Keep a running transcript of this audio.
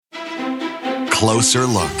Closer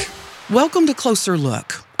Look. Welcome to Closer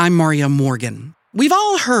Look. I'm Maria Morgan. We've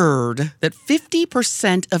all heard that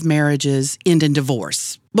 50% of marriages end in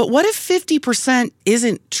divorce. But what if 50%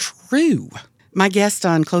 isn't true? My guest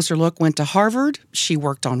on Closer Look went to Harvard. She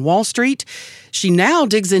worked on Wall Street. She now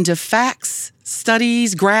digs into facts,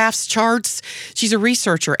 studies, graphs, charts. She's a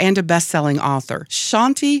researcher and a best-selling author.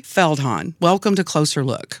 Shanti Feldhahn, welcome to Closer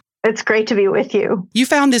Look. It's great to be with you. You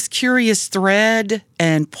found this curious thread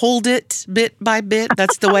and pulled it bit by bit.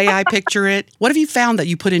 That's the way I picture it. What have you found that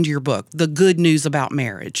you put into your book, The Good News About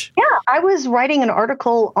Marriage? Yeah, I was writing an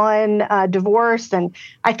article on divorce, and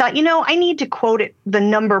I thought, I need to quote the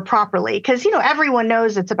number properly because, everyone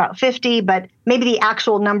knows it's about 50, but maybe the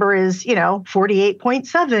actual number is,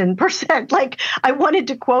 48.7%. Like, I wanted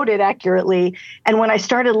to quote it accurately. And when I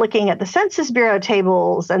started looking at the Census Bureau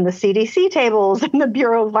tables and the CDC tables and the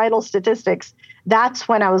Bureau of Vital Statistics, that's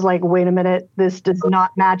when I was like, wait a minute, this does not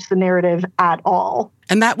match the narrative at all.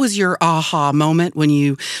 And that was your aha moment when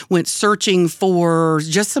you went searching for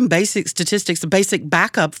just some basic statistics, a basic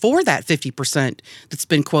backup for that 50% that's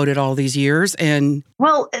been quoted all these years. And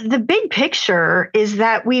well, the big picture is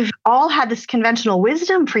that we've all had this conventional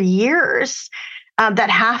wisdom for years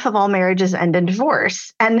that half of all marriages end in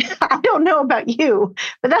divorce. And I don't know about you,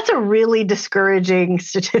 but that's a really discouraging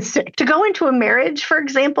statistic. To go into a marriage, for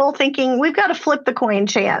example, thinking we've got a flip the coin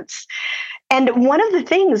chance. And one of the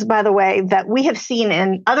things, by the way, that we have seen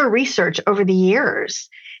in other research over the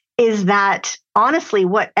years is that honestly,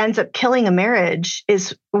 what ends up killing a marriage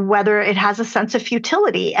is whether it has a sense of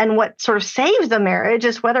futility. And what sort of saves the marriage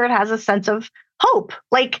is whether it has a sense of hope.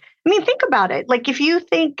 Think about it. Like, if you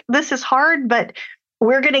think this is hard, but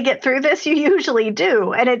we're going to get through this, you usually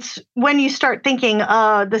do. And it's when you start thinking,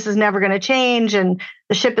 this is never going to change and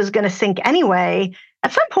the ship is going to sink anyway,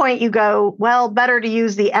 at some point you go, well, better to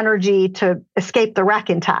use the energy to escape the wreck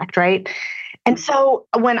intact, right? And so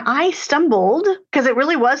when I stumbled, because it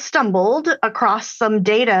really was stumbled across some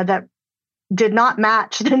data that did not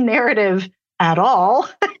match the narrative at all,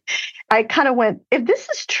 I kind of went, if this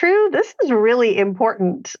is true, this is really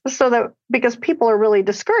important because people are really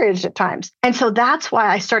discouraged at times. And so that's why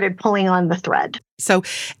I started pulling on the thread. So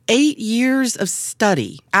 8 years of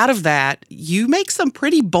study. Out of that, you make some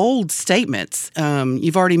pretty bold statements.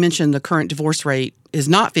 You've already mentioned the current divorce rate is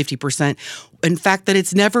not 50%. In fact, that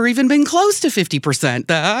it's never even been close to 50%.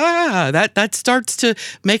 That starts to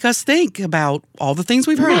make us think about all the things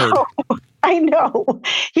we've heard. No. I know.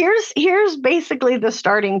 Here's basically the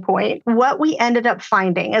starting point. What we ended up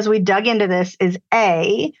finding as we dug into this is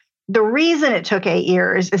the reason it took 8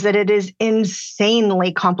 years is that it is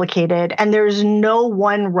insanely complicated and there's no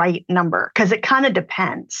one right number because it kind of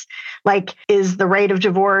depends. Like, is the rate of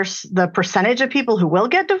divorce the percentage of people who will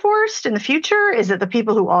get divorced in the future? Is it the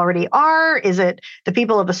people who already are? Is it the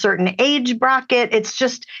people of a certain age bracket?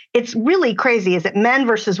 It's really crazy. Is it men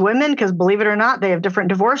versus women? Because believe it or not, they have different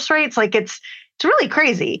divorce rates. Like, it's really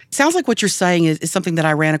crazy. Sounds like what you're saying is something that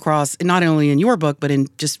I ran across not only in your book, but in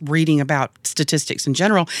just reading about statistics in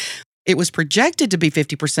general. It was projected to be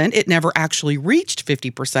 50%. It never actually reached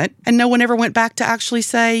 50%. And no one ever went back to actually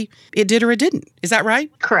say it did or it didn't. Is that right?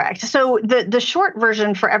 Correct. So the short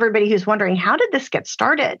version for everybody who's wondering, how did this get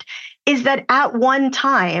started? Is that at one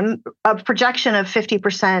time, a projection of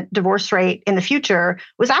 50% divorce rate in the future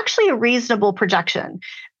was actually a reasonable projection.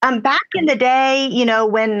 Back in the day,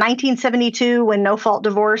 when 1972, when no-fault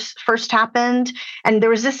divorce first happened, and there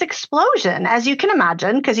was this explosion, as you can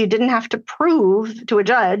imagine, because you didn't have to prove to a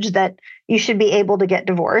judge that you should be able to get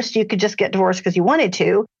divorced. You could just get divorced because you wanted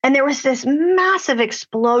to. And there was this massive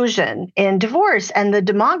explosion in divorce. And the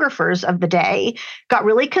demographers of the day got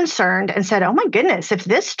really concerned and said, oh my goodness, if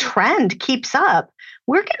this trend keeps up,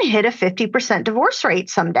 we're going to hit a 50% divorce rate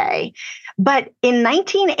someday. But in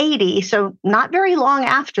 1980, so not very long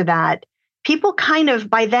after that,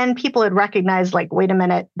 by then people had recognized, like, wait a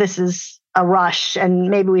minute, this is a rush and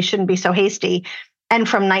maybe we shouldn't be so hasty. And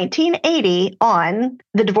from 1980 on,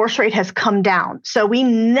 the divorce rate has come down. So we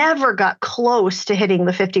never got close to hitting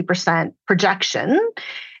the 50% projection.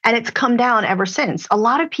 And it's come down ever since. A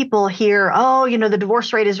lot of people hear, the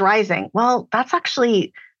divorce rate is rising. Well, that's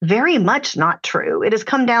actually very much not true. It has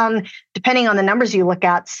come down, depending on the numbers you look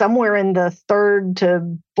at, somewhere in the 3rd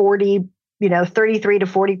to 40, 33 to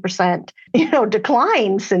 40%,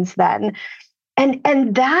 decline since then.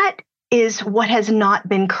 And that is what has not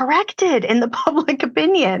been corrected in the public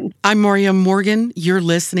opinion. I'm Maria Morgan. You're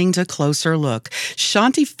listening to Closer Look.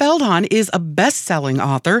 Shanti Feldhahn is a best-selling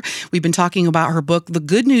author. We've been talking about her book, The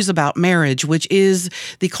Good News About Marriage, which is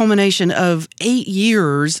the culmination of 8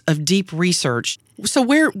 years of deep research. So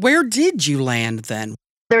where did you land then?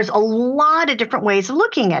 There's a lot of different ways of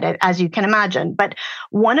looking at it, as you can imagine. But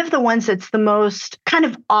one of the ones that's the most kind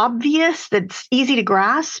of obvious, that's easy to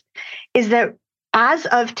grasp, is that as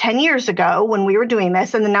of 10 years ago, when we were doing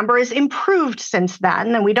this, and the number has improved since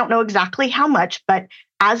then, and we don't know exactly how much, but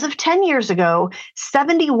as of 10 years ago,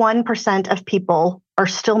 71% of people are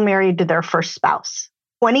still married to their first spouse.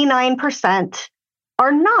 29%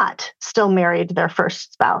 are not still married to their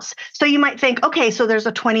first spouse. So you might think, okay, so there's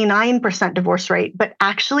a 29% divorce rate, but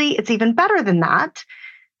actually it's even better than that,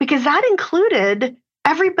 because that included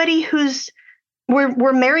everybody who's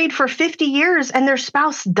were married for 50 years and their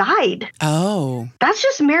spouse died. Oh. That's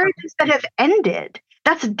just marriages that have ended.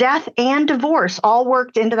 That's death and divorce all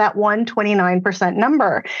worked into that 129%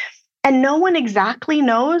 number. And no one exactly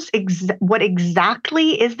knows what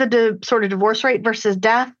exactly is the sort of divorce rate versus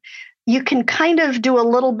death. You can kind of do a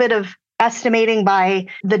little bit of estimating by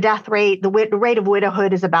the death rate. The rate of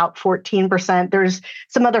widowhood is about 14%. There's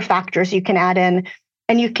some other factors you can add in,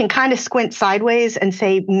 and you can kind of squint sideways and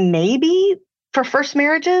say, maybe for first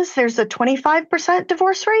marriages, there's a 25%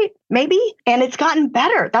 divorce rate, maybe. And it's gotten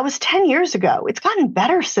better. That was 10 years ago. It's gotten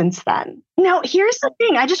better since then. Now, here's the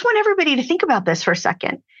thing. I just want everybody to think about this for a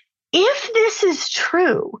second. If this is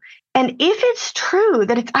true, and if it's true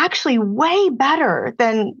that it's actually way better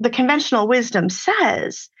than the conventional wisdom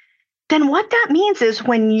says, then what that means is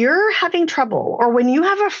when you're having trouble, or when you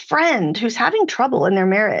have a friend who's having trouble in their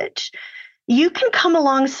marriage, you can come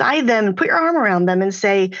alongside them and put your arm around them and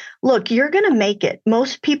say, look, you're going to make it.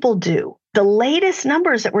 Most people do. The latest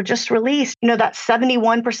numbers that were just released, that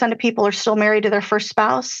 71% of people are still married to their first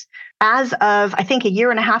spouse. As of, I think, a year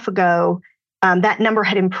and a half ago, that number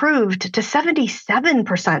had improved to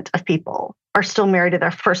 77% of people are still married to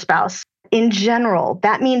their first spouse. In general,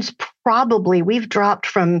 that means probably we've dropped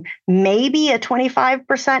from maybe a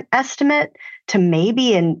 25% estimate to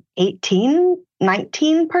maybe an 19%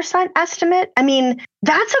 estimate. I mean,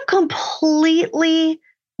 that's a completely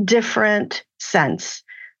different sense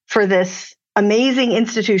for this amazing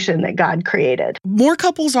institution that God created. More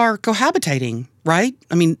couples are cohabitating, right?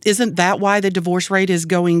 I mean, isn't that why the divorce rate is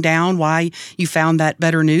going down? Why you found that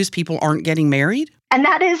better news? People aren't getting married? And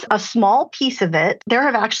that is a small piece of it. There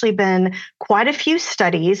have actually been quite a few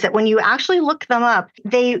studies that when you actually look them up,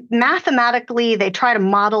 they try to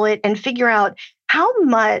model it and figure out how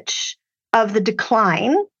much of the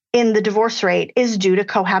decline in the divorce rate is due to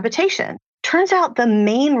cohabitation. Turns out the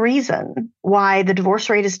main reason why the divorce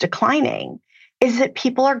rate is declining is that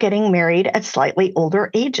people are getting married at slightly older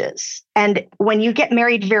ages. And when you get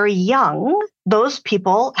married very young, those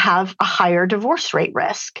people have a higher divorce rate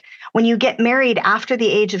risk. When you get married after the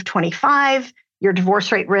age of 25, your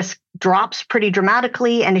divorce rate risk drops pretty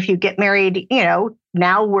dramatically. And if you get married,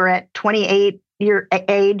 now we're at 28 year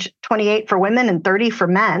age, 28 for women and 30 for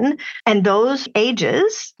men. And those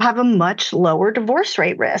ages have a much lower divorce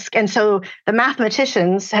rate risk. And so the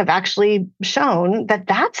mathematicians have actually shown that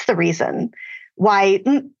that's the reason why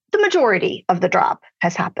the majority of the drop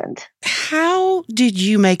has happened. How did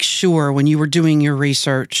you make sure when you were doing your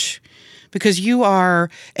research? Because you are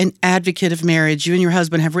an advocate of marriage. You and your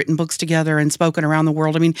husband have written books together and spoken around the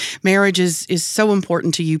world. I mean, marriage is so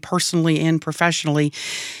important to you personally and professionally.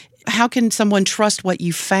 How can someone trust what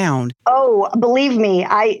you found? Oh, believe me,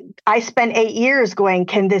 I spent 8 years going,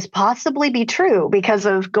 can this possibly be true? Because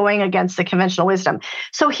of going against the conventional wisdom.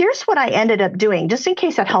 So here's what I ended up doing, just in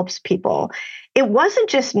case that helps people. It wasn't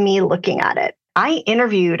just me looking at it. I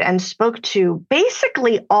interviewed and spoke to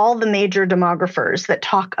basically all the major demographers that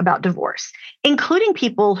talk about divorce, including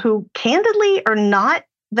people who candidly are not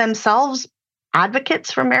themselves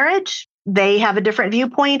advocates for marriage. They have a different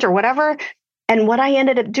viewpoint or whatever. And what I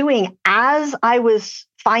ended up doing as I was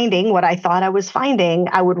finding what I thought I was finding,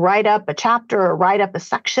 I would write up a chapter or write up a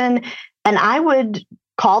section, and I would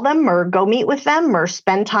call them or go meet with them or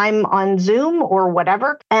spend time on Zoom or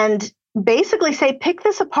whatever, and basically say, pick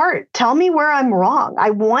this apart. Tell me where I'm wrong.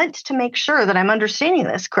 I want to make sure that I'm understanding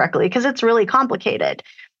this correctly because it's really complicated.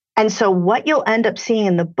 And so what you'll end up seeing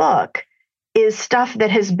in the book is stuff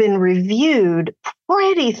that has been reviewed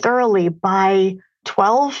pretty thoroughly by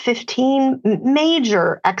 12, 15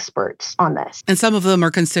 major experts on this. And some of them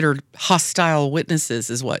are considered hostile witnesses,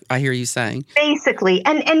 is what I hear you saying. Basically.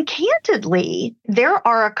 And candidly, there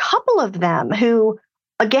are a couple of them who,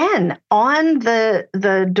 again, on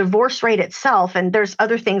the divorce rate itself, and there's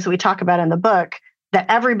other things we talk about in the book that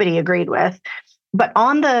everybody agreed with, but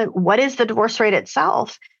on what is the divorce rate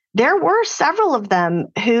itself, there were several of them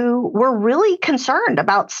who were really concerned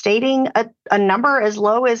about stating a number as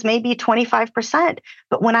low as maybe 25%.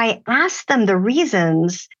 But when I asked them the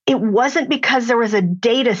reasons, it wasn't because there was a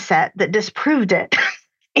data set that disproved it.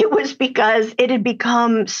 It was because it had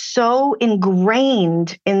become so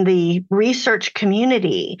ingrained in the research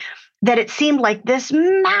community that it seemed like this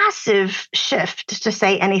massive shift to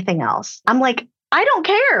say anything else. I'm like, I don't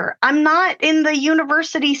care. I'm not in the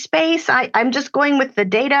university space. I'm just going with the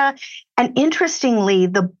data. And interestingly,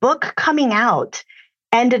 the book coming out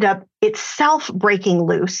ended up itself breaking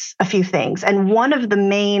loose a few things. And one of the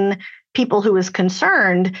main people who was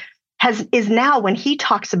concerned is now, when he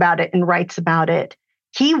talks about it and writes about it,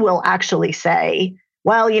 he will actually say,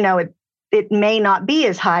 well, it may not be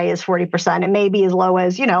as high as 40%. It may be as low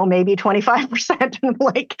as, maybe 25%.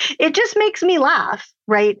 Like, it just makes me laugh,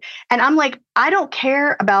 right? And I'm like, I don't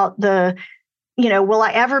care about will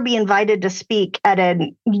I ever be invited to speak at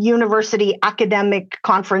a university academic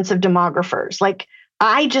conference of demographers? Like,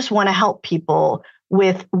 I just want to help people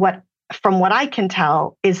with from what I can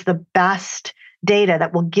tell, is the best data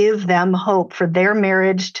that will give them hope for their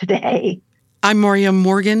marriage today. I'm Maria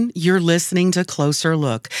Morgan. You're listening to Closer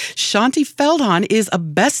Look. Shaunti Feldhahn is a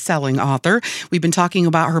best-selling author. We've been talking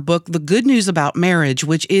about her book, The Good News About Marriage,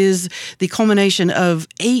 which is the culmination of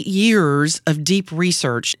 8 years of deep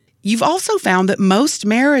research. You've also found that most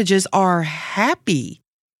marriages are happy.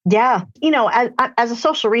 Yeah. As a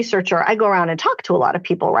social researcher, I go around and talk to a lot of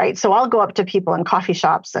people, right? So I'll go up to people in coffee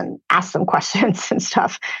shops and ask them questions and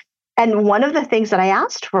stuff. And one of the things that I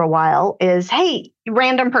asked for a while is, hey,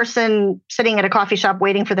 random person sitting at a coffee shop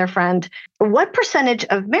waiting for their friend, what percentage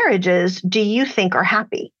of marriages do you think are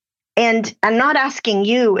happy? And I'm not asking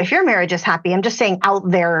you if your marriage is happy. I'm just saying out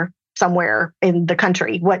there somewhere in the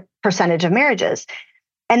country, what percentage of marriages?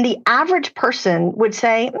 And the average person would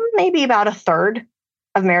say maybe about a third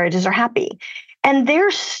of marriages are happy. And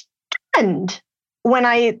they're stunned when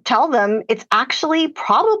I tell them it's actually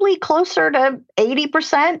probably closer to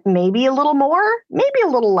 80%, maybe a little more, maybe a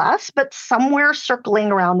little less, but somewhere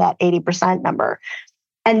circling around that 80% number.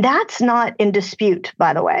 And that's not in dispute,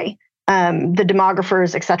 by the way. The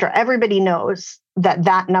demographers, et cetera, everybody knows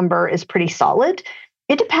that number is pretty solid.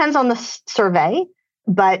 It depends on the survey,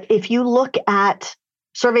 but if you look at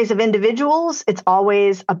surveys of individuals, it's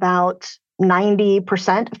always about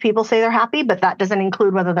 90% of people say they're happy, but that doesn't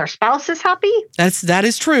include whether their spouse is happy. That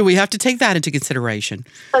is true. We have to take that into consideration.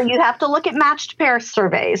 So you have to look at matched pair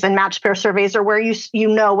surveys, and matched pair surveys are where you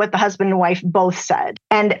know what the husband and wife both said.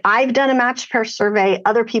 And I've done a matched pair survey,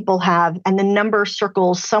 other people have, and the number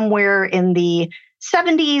circles somewhere in the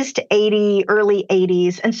 70s to 80, early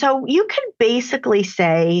 80s. And so you could basically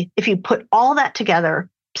say, if you put all that together,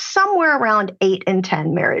 somewhere around 8 in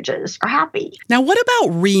 10 marriages are happy. Now, what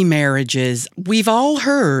about remarriages? We've all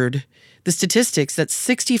heard the statistics that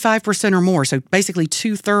 65% or more, so basically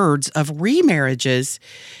 2/3 of remarriages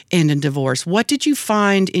end in divorce. What did you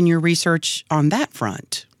find in your research on that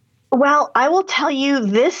front? Well, I will tell you,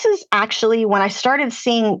 this is actually, when I started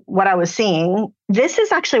seeing what I was seeing, this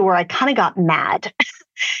is actually where I kind of got mad.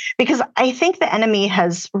 Because I think the enemy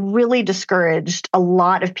has really discouraged a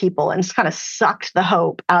lot of people and kind of sucked the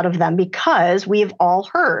hope out of them, because we've all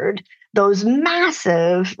heard those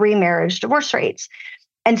massive remarriage divorce rates.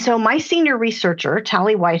 And so my senior researcher,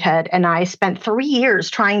 Tally Whitehead, and I spent 3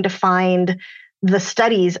 years trying to find the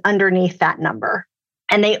studies underneath that number.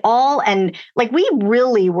 And we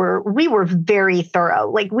were very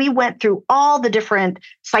thorough. Like, we went through all the different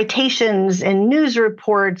citations and news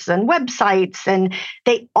reports and websites, and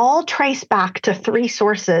they all trace back to 3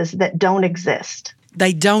 sources that don't exist.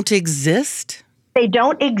 They don't exist? They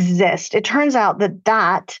don't exist. It turns out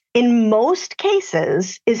that in most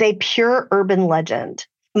cases is a pure urban legend.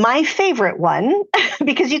 My favorite one,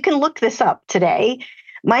 because you can look this up today,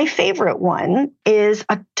 my favorite one is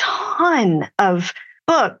a ton of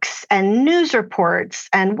books and news reports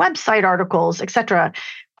and website articles, et cetera,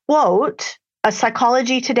 quote a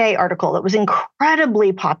Psychology Today article that was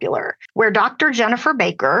incredibly popular, where Dr. Jennifer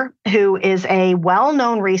Baker, who is a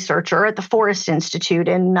well-known researcher at the Forest Institute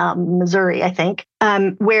in Missouri, I think,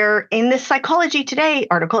 where in this Psychology Today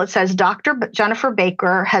article, it says Dr. Jennifer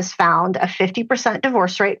Baker has found a 50%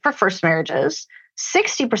 divorce rate for first marriages,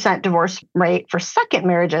 60% divorce rate for second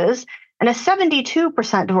marriages, and a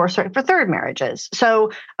 72% divorce rate for third marriages.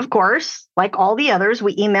 So, of course, like all the others,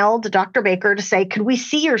 we emailed Dr. Baker to say, could we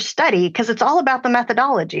see your study? Because it's all about the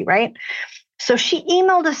methodology, right? So she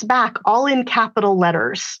emailed us back all in capital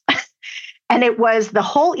letters. And the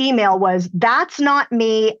whole email was, that's not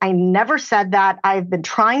me. I never said that. I've been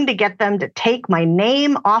trying to get them to take my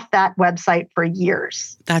name off that website for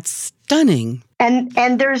years. That's stunning.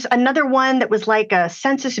 And there's another one that was like a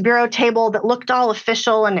Census Bureau table that looked all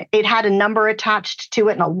official, and it had a number attached to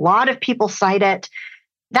it, and a lot of people cite it.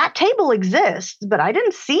 That table exists, but I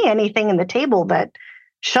didn't see anything in the table that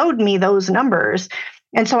showed me those numbers.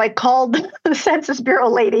 And so I called the Census Bureau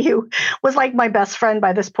lady who was like my best friend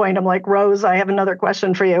by this point. I'm like, Rose, I have another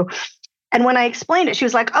question for you. And when I explained it, she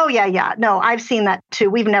was like, oh, yeah. No, I've seen that too.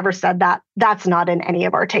 We've never said that. That's not in any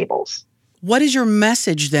of our tables. What is your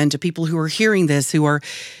message then to people who are hearing this, who are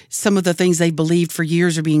some of the things they've believed for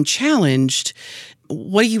years are being challenged?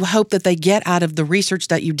 What do you hope that they get out of the research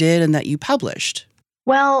that you did and that you published?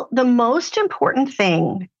 Well, the most important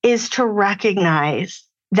thing is to recognize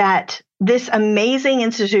that this amazing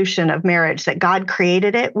institution of marriage, that God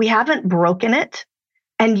created it, we haven't broken it.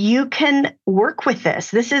 And you can work with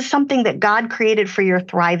this. This is something that God created for your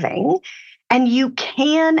thriving. And you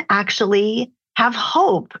can actually have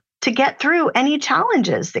hope to get through any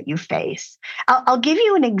challenges that you face. I'll give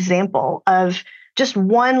you an example of just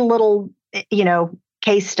one little,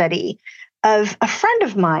 case study of a friend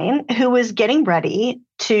of mine who was getting ready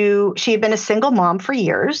she had been a single mom for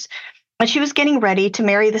years, and she was getting ready to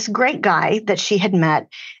marry this great guy that she had met.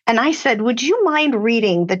 And I said, would you mind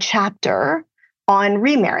reading the chapter on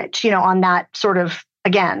remarriage, on that sort of,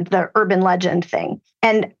 again, the urban legend thing?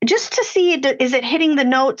 And just to see, is it hitting the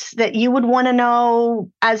notes that you would want to know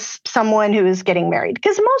as someone who is getting married?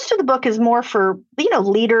 Because most of the book is more for,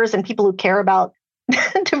 leaders and people who care about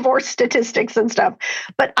divorce statistics and stuff.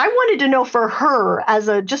 But I wanted to know for her as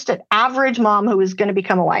just an average mom who is going to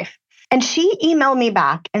become a wife. And she emailed me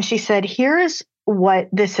back and she said, here's what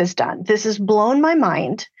this has done. This has blown my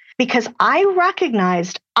mind because I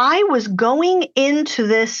recognized I was going into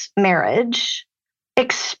this marriage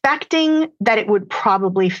expecting that it would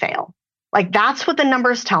probably fail. Like that's what the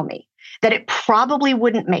numbers tell me, that it probably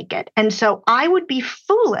wouldn't make it. And so I would be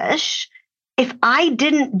foolish if I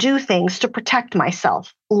didn't do things to protect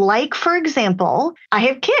myself. Like, for example, I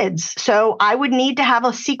have kids, so I would need to have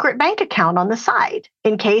a secret bank account on the side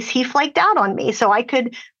in case he flaked out on me so I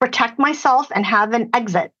could protect myself and have an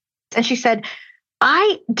exit. And she said,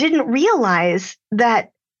 I didn't realize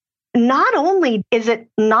that not only is it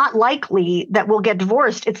not likely that we'll get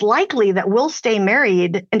divorced, it's likely that we'll stay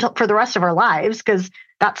married for the rest of our lives, because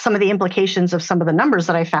that's some of the implications of some of the numbers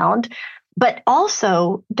that I found. But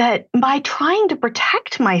also that by trying to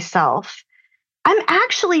protect myself, I'm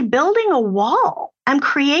actually building a wall. I'm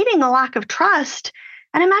creating a lack of trust,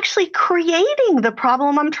 and I'm actually creating the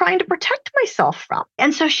problem I'm trying to protect myself from.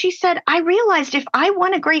 And so she said, I realized if I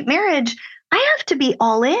want a great marriage, I have to be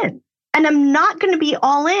all in. And I'm not going to be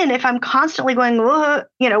all in if I'm constantly going,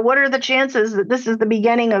 what are the chances that this is the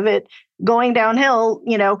beginning of it going downhill,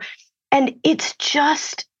 And it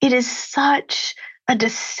is such a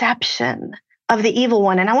deception of the evil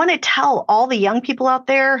one. And I want to tell all the young people out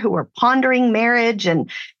there who are pondering marriage and,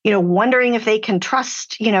 wondering if they can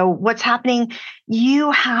trust, what's happening.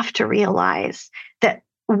 You have to realize that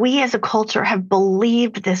we as a culture have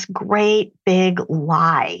believed this great big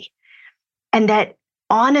lie. And that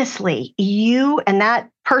honestly, you and that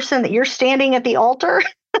person that you're standing at the altar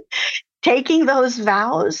taking those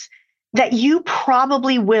vows, that you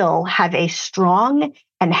probably will have a strong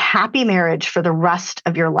and happy marriage for the rest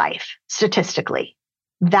of your life, statistically.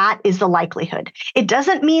 That is the likelihood. It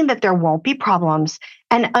doesn't mean that there won't be problems.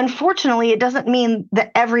 And unfortunately, it doesn't mean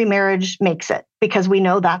that every marriage makes it, because we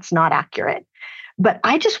know that's not accurate. But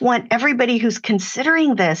I just want everybody who's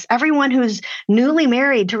considering this, everyone who's newly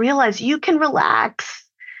married, to realize you can relax,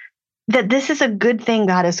 that this is a good thing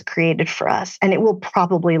God has created for us, and it will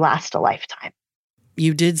probably last a lifetime.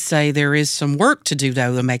 You did say there is some work to do,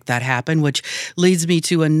 though, to make that happen, which leads me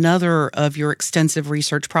to another of your extensive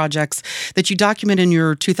research projects that you document in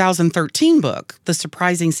your 2013 book, The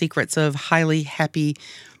Surprising Secrets of Highly Happy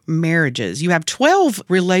Marriages. You have 12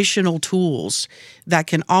 relational tools that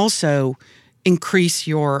can also increase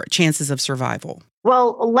your chances of survival.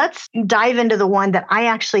 Well, let's dive into the one that I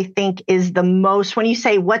actually think is the most, when you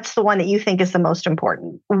say what's the one that you think is the most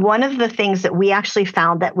important, one of the things that we actually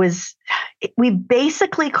found that we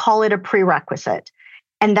basically call it a prerequisite.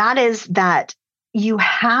 And that is that you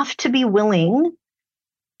have to be willing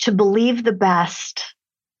to believe the best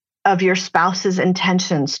of your spouse's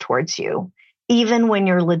intentions towards you, even when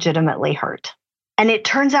you're legitimately hurt. And it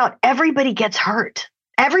turns out everybody gets hurt.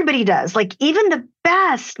 Everybody does. Like even the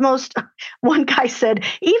best, one guy said,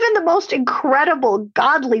 even the most incredible,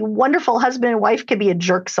 godly, wonderful husband and wife can be a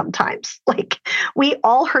jerk sometimes. Like we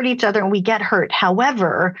all hurt each other and we get hurt.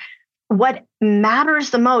 However, what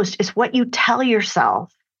matters the most is what you tell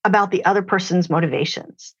yourself about the other person's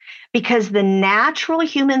motivations. Because the natural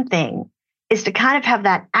human thing is to kind of have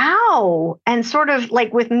that ow, and sort of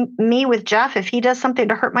like with Jeff, if he does something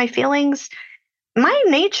to hurt my feelings, my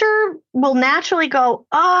nature will naturally go,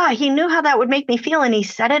 he knew how that would make me feel, and he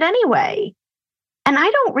said it anyway. And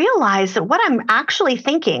I don't realize that what I'm actually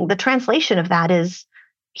thinking, the translation of that is,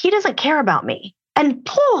 he doesn't care about me. And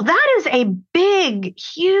that is a big,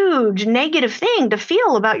 huge negative thing to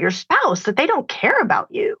feel about your spouse, that they don't care about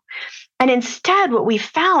you. And instead, what we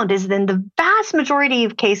found is in the vast majority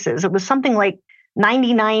of cases, it was something like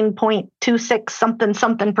 99.26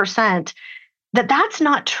 something percent, that that's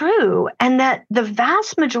not true. And that the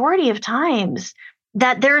vast majority of times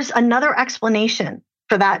that there's another explanation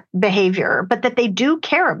for that behavior, but that they do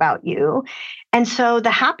care about you. And so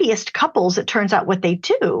the happiest couples, it turns out what they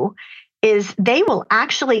do is they will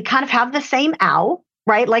actually kind of have the same ow,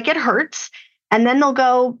 right? Like it hurts. And then they'll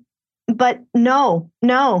go, but no,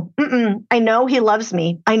 I know he loves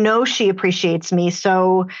me. I know she appreciates me.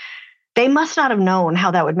 So they must not have known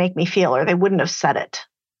how that would make me feel, or they wouldn't have said it.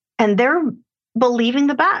 And they're believing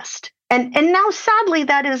the best. And now, sadly,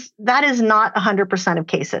 that is not 100% of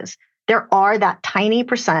cases. There are that tiny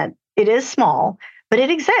percent. It is small, but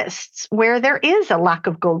it exists where there is a lack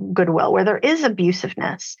of goodwill, where there is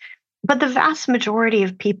abusiveness. But the vast majority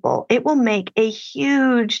of people, it will make a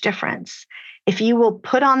huge difference if you will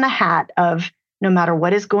put on the hat of, no matter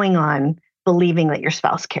what is going on, believing that your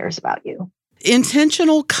spouse cares about you.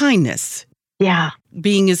 Intentional kindness. Yeah.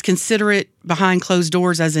 Being as considerate behind closed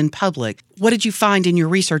doors as in public. What did you find in your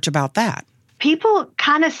research about that? People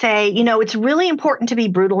kind of say, it's really important to be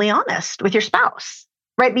brutally honest with your spouse,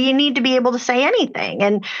 right? But you need to be able to say anything.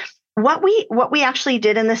 And what we actually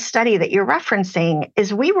did in this study that you're referencing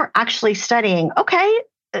is we were actually studying, okay,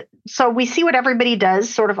 so we see what everybody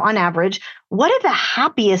does sort of on average. What do the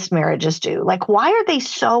happiest marriages do? Like, why are they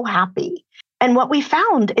so happy? And what we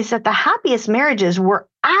found is that the happiest marriages were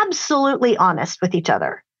absolutely honest with each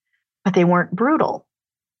other, but they weren't brutal.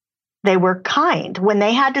 They were kind. When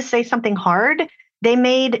they had to say something hard, they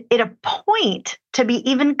made it a point to be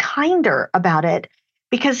even kinder about it,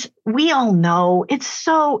 because we all know it's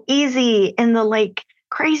so easy in the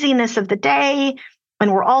craziness of the day,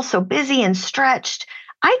 and we're all so busy and stretched.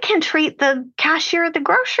 I can treat the cashier at the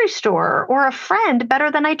grocery store or a friend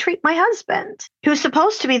better than I treat my husband, who's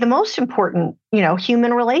supposed to be the most important,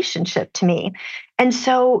 human relationship to me. And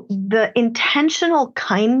so the intentional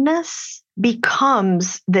kindness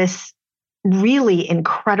becomes this really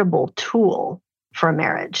incredible tool for a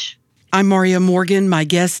marriage. I'm Maria Morgan. My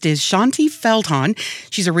guest is Shaunti Feldhahn.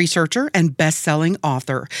 She's a researcher and best-selling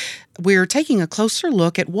author. We're taking a closer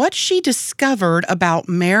look at what she discovered about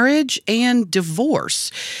marriage and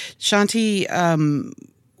divorce. Shaunti,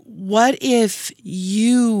 what if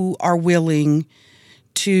you are willing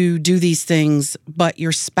to do these things, but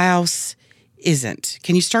your spouse isn't?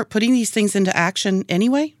 Can you start putting these things into action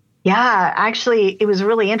anyway? Yeah, actually, it was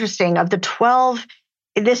really interesting. Of the 12,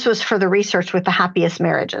 this was for the research with the happiest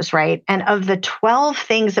marriages, right? And of the 12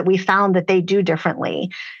 things that we found that they do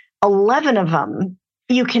differently, 11 of them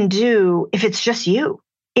you can do if it's just you.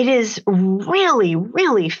 It is really,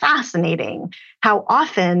 really fascinating how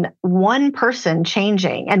often one person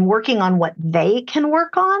changing and working on what they can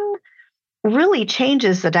work on really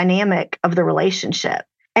changes the dynamic of the relationship.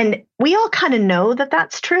 And we all kind of know that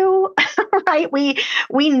that's true, right?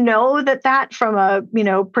 We know that from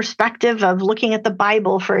a perspective of looking at the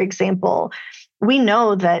Bible, for example. We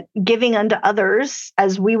know that giving unto others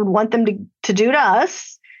as we would want them to do to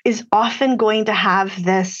us is often going to have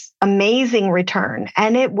this amazing return.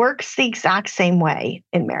 And it works the exact same way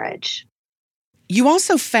in marriage. You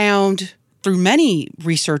also found, through many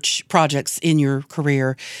research projects in your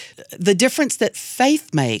career, the difference that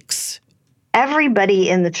faith makes. Everybody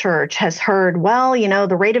in the church has heard,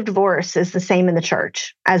 the rate of divorce is the same in the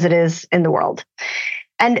church as it is in the world.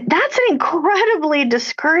 And that's an incredibly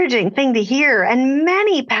discouraging thing to hear. And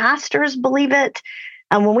many pastors believe it.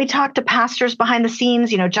 And when we talk to pastors behind the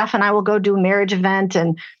scenes, Jeff and I will go do a marriage event.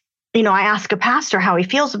 And, I ask a pastor how he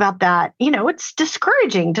feels about that. It's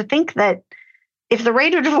discouraging to think that if the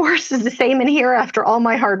rate of divorce is the same in here after all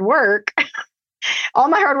my hard work, all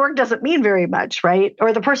my hard work doesn't mean very much, right?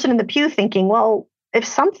 Or the person in the pew thinking, well, if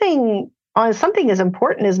something as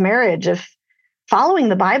important as marriage, if following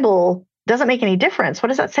the Bible doesn't make any difference, what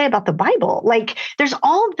does that say about the Bible? There's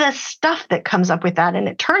all this stuff that comes up with that. And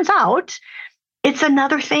it turns out it's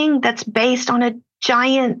another thing that's based on a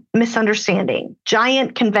giant misunderstanding,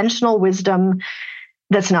 giant conventional wisdom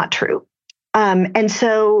that's not true. And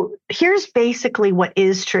so here's basically what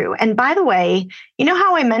is true. And by the way, you know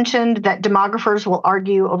how I mentioned that demographers will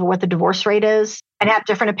argue over what the divorce rate is and have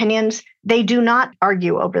different opinions? They do not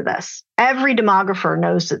argue over this. Every demographer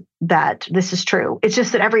knows that this is true. It's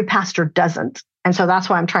just that every pastor doesn't. And so that's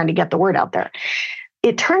why I'm trying to get the word out there.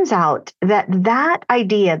 It turns out that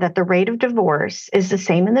idea that the rate of divorce is the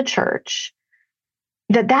same in the church,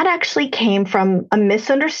 that actually came from a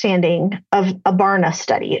misunderstanding of a Barna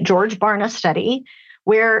study, a George Barna study,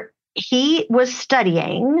 where he was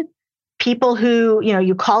studying people who,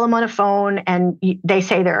 you call them on a phone and they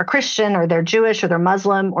say they're a Christian or they're Jewish or they're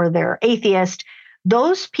Muslim or they're atheist.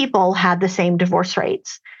 Those people had the same divorce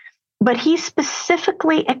rates. But he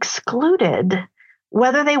specifically excluded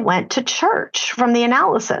whether they went to church from the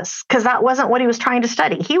analysis, because that wasn't what he was trying to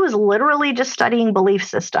study. He was literally just studying belief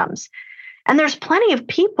systems. And there's plenty of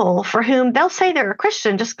people for whom they'll say they're a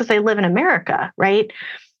Christian just because they live in America, right?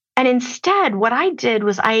 And instead, what I did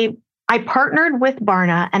was I partnered with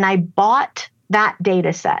Barna and I bought that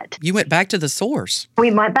data set. You went back to the source.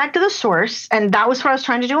 We went back to the source, and that was what I was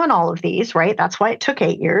trying to do on all of these, right? That's why it took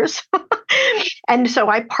 8 years. And so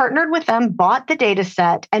I partnered with them, bought the data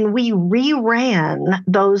set, and we reran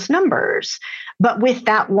those numbers, but with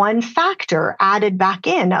that one factor added back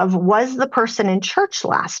in of, was the person in church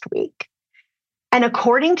last week? And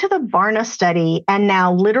according to the Barna study, and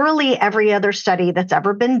now literally every other study that's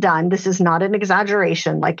ever been done, this is not an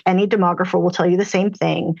exaggeration, like any demographer will tell you the same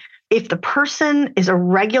thing. If the person is a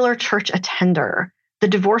regular church attender, the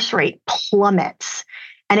divorce rate plummets,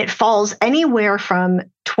 and it falls anywhere from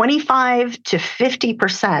 25 to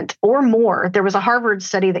 50% or more. There was a Harvard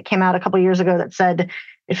study that came out a couple of years ago that said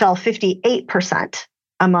it fell 58%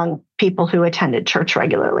 among people who attended church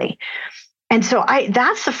regularly. And so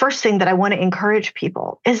that's the first thing that I want to encourage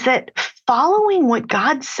people, is that following what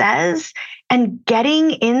God says and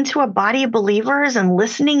getting into a body of believers and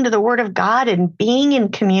listening to the word of God and being in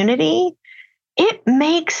community, it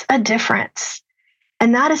makes a difference.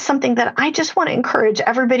 And that is something that I just want to encourage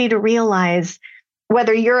everybody to realize,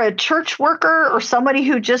 whether you're a church worker or somebody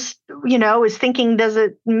who just, is thinking, does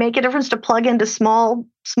it make a difference to plug into small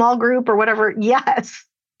group or whatever? Yes.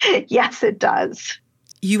 Yes, it does.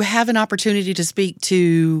 You have an opportunity to speak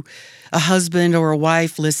to a husband or a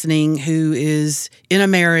wife listening who is in a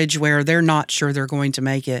marriage where they're not sure they're going to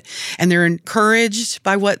make it, and they're encouraged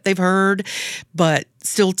by what they've heard, but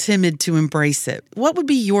still timid to embrace it. What would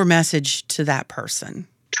be your message to that person?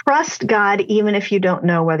 Trust God, even if you don't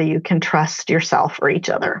know whether you can trust yourself or each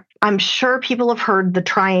other. I'm sure people have heard the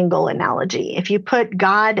triangle analogy. If you put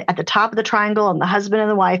God at the top of the triangle and the husband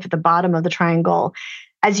and the wife at the bottom of the triangle,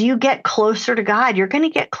 as you get closer to God, you're going to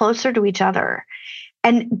get closer to each other.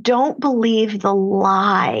 And don't believe the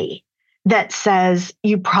lie that says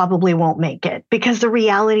you probably won't make it, because the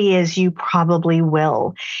reality is you probably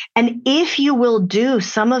will. And if you will do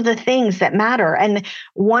some of the things that matter, and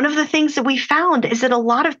one of the things that we found is that a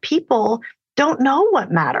lot of people don't know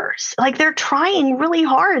what matters. Like, they're trying really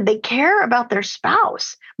hard. They care about their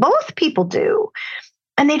spouse. Both people do.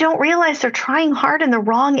 And they don't realize they're trying hard in the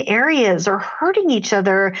wrong areas or hurting each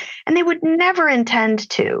other, and they would never intend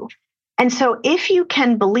to. And so if you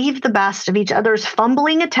can believe the best of each other's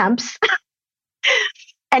fumbling attempts,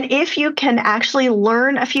 and if you can actually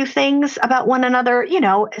learn a few things about one another,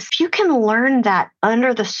 if you can learn that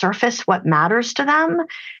under the surface what matters to them,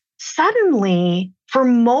 suddenly, for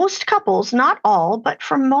most couples, not all, but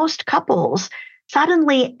for most couples,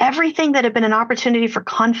 suddenly everything that had been an opportunity for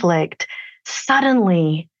conflict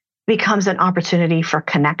suddenly becomes an opportunity for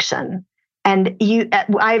connection. And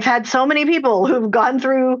I've had so many people who've gone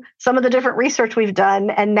through some of the different research we've done,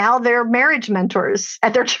 and now they're marriage mentors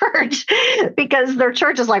at their church because their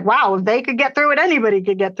church is like, wow, if they could get through it, anybody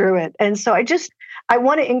could get through it. And so I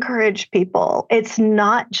want to encourage people. It's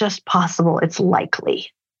not just possible, it's likely.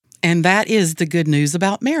 And that is the good news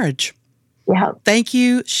about marriage. Yeah. Thank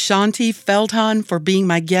you, Shaunti Feldhahn, for being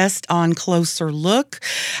my guest on Closer Look.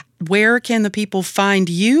 Where can the people find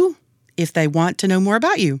you if they want to know more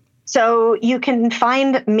about you? So you can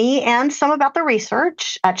find me and some about the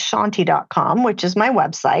research at shaunti.com, which is my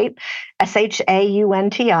website,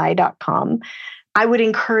 shaunti.com. I would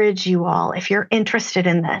encourage you all, if you're interested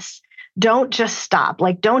in this, don't just stop.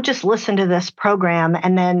 Don't just listen to this program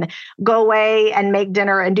and then go away and make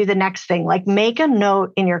dinner and do the next thing. Make a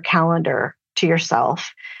note in your calendar to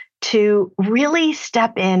yourself to really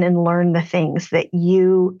step in and learn the things that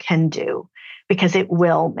you can do, because it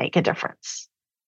will make a difference.